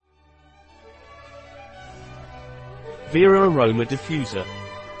Vera aroma diffuser.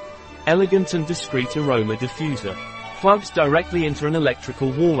 Elegant and discreet aroma diffuser. Plugs directly into an electrical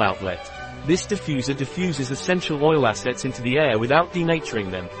wall outlet. This diffuser diffuses essential oil assets into the air without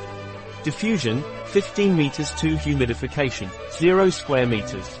denaturing them. Diffusion, 15 meters to humidification, 0 square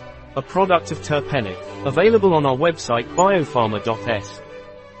meters. A product of TERPENIC. Available on our website biopharma.s.